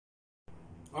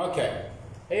Okay.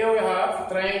 Here we have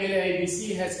triangle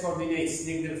ABC has coordinates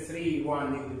 -3,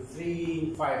 1,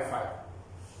 -3, 5, 5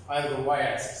 on the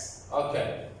y-axis.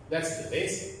 Okay, that's the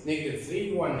base.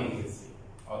 -3, 1, -3.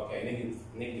 Okay,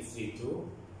 -3, 2,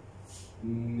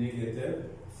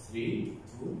 -3,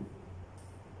 2,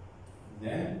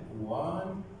 then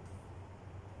 1.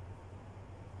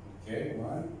 Okay,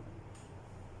 1,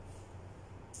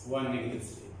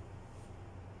 -3.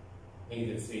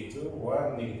 -3, 2,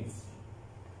 1, -3.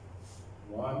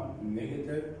 1,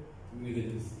 -3.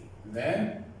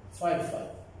 Then 5, 5.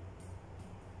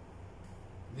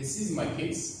 This is my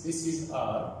case. This is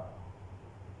R.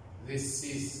 This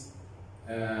is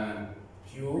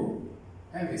Q.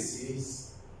 And this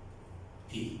is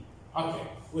P. Okay,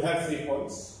 we have 3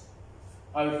 points.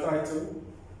 I will try to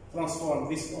transform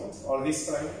these points or these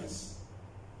triangles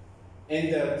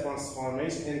in the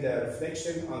transformation, in the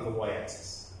reflection on the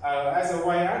y-axis. As a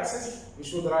y-axis, you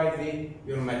should write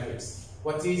your matrix.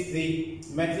 What is the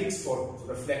matrix for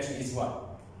reflection is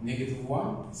what?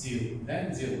 -1, 0,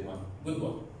 then 0, 1. Good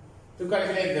one. To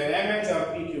calculate the image of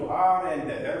PQR and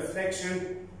the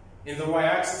reflection in the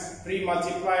y-axis,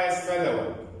 pre-multiply as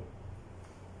follows.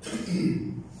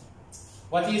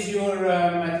 What is your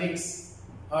matrix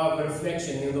of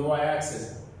reflection in the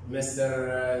y-axis,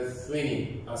 Mr.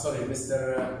 Thwini? Sorry,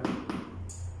 Mr.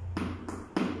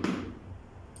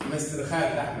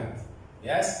 Khalid Ahmed.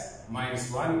 Yes?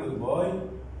 -1, good boy,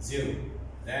 0.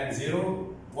 Then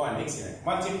 0, 1, excellent.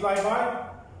 Multiply by,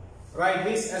 write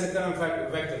this as a common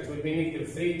vector. It will be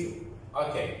 -3, 2.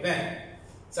 Okay, then,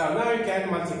 so now you can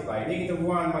multiply.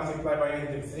 -1 multiplied by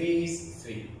 -3 is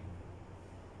 3.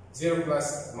 0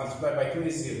 plus multiplied by 2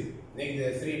 is 0.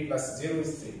 -3 plus 0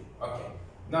 is 3. Okay.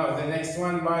 Now the next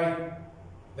one by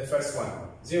the first one.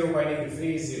 0 by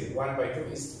 -3 is 0. 1 by 2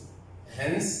 is 2.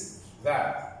 Hence,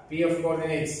 that P of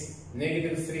coordinates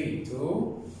 -3,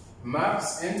 2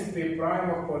 maps into P prime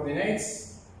of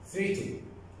coordinates 3, 2.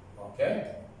 Okay?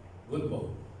 Good boy.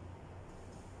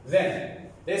 Then,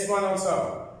 this one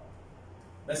also,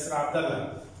 Mr.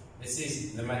 Abdullah. This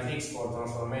is the matrix for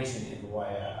transformation in the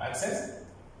y-axis.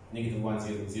 -1,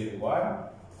 0, 0,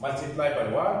 1. Multiply by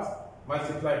what?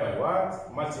 Multiply by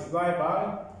what? Multiply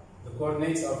by the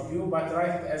coordinates of Q, but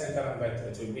write it as a common vector.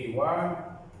 It will be 1,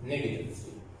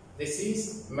 -3. This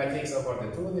is matrix of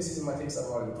order 2, this is a matrix of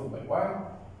order 2 by 1,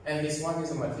 and this one is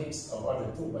a matrix of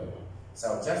order 2 by 1. So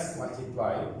just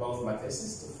multiply both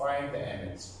matrices to find the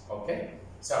image. Okay?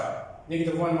 So,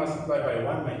 -1 multiplied by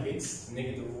 1, my kids,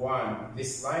 -1,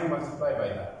 this line multiplied by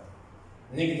that.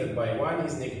 Negative by 1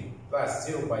 is negative, plus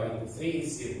 0 by -3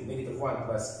 is 0. -1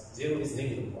 plus 0 is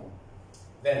 -1.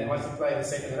 Then multiply the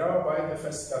second row by the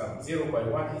first column. 0 by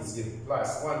 1 is 0,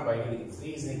 plus 1 by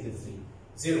 -3 is -3.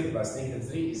 0 plus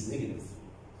 -3 is -3.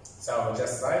 So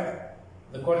just like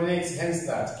the coordinates, hence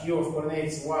that Q of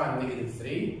coordinates 1,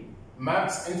 -3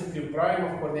 maps into Q prime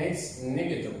of coordinates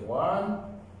 -1,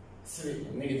 3,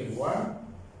 -1.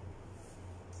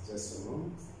 Just a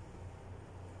moment.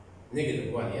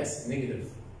 -1, yes, -3.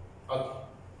 Okay.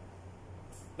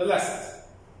 The last.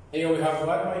 Here we have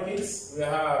what, my kids? We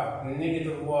have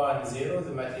 -1, 0,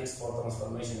 the matrix for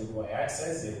transformation in the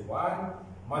y-axis, 0, 1.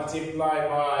 Multiply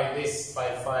by this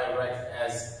 5, 5, right,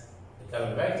 as the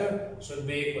column vector, should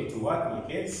be equal to what, my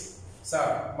kids? So,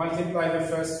 multiply the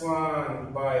first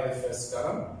one by the first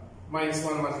column.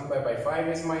 -1 multiplied by 5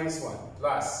 is -1,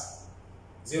 plus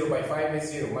 0 by 5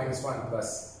 is 0, -1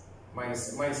 plus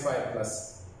 -5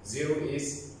 plus 0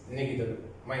 is negative,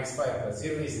 -5 plus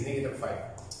 0 is -5.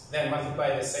 Then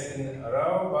multiply the second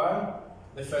row by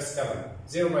the first column.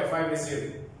 0 by 5 is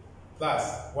 0, plus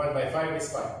 1 by 5 is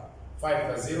 5. 5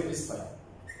 plus 0 is 5.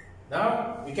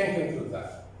 Now, we can conclude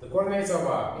that the coordinates of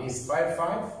R is 5,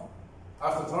 5.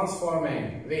 After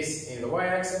transforming this in the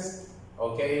y-axis,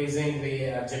 okay, using the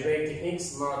algebraic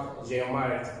techniques, not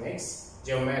geometric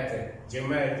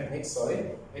techniques,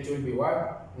 sorry, it will be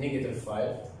what?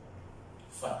 -5,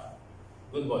 5.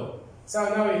 Good boy. So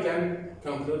now we can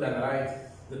conclude and write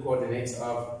the coordinates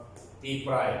of P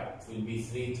prime. It will be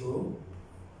 3, 2,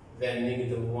 then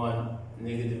 -1,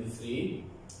 -3,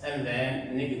 and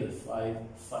then -5,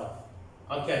 5.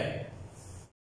 Okay,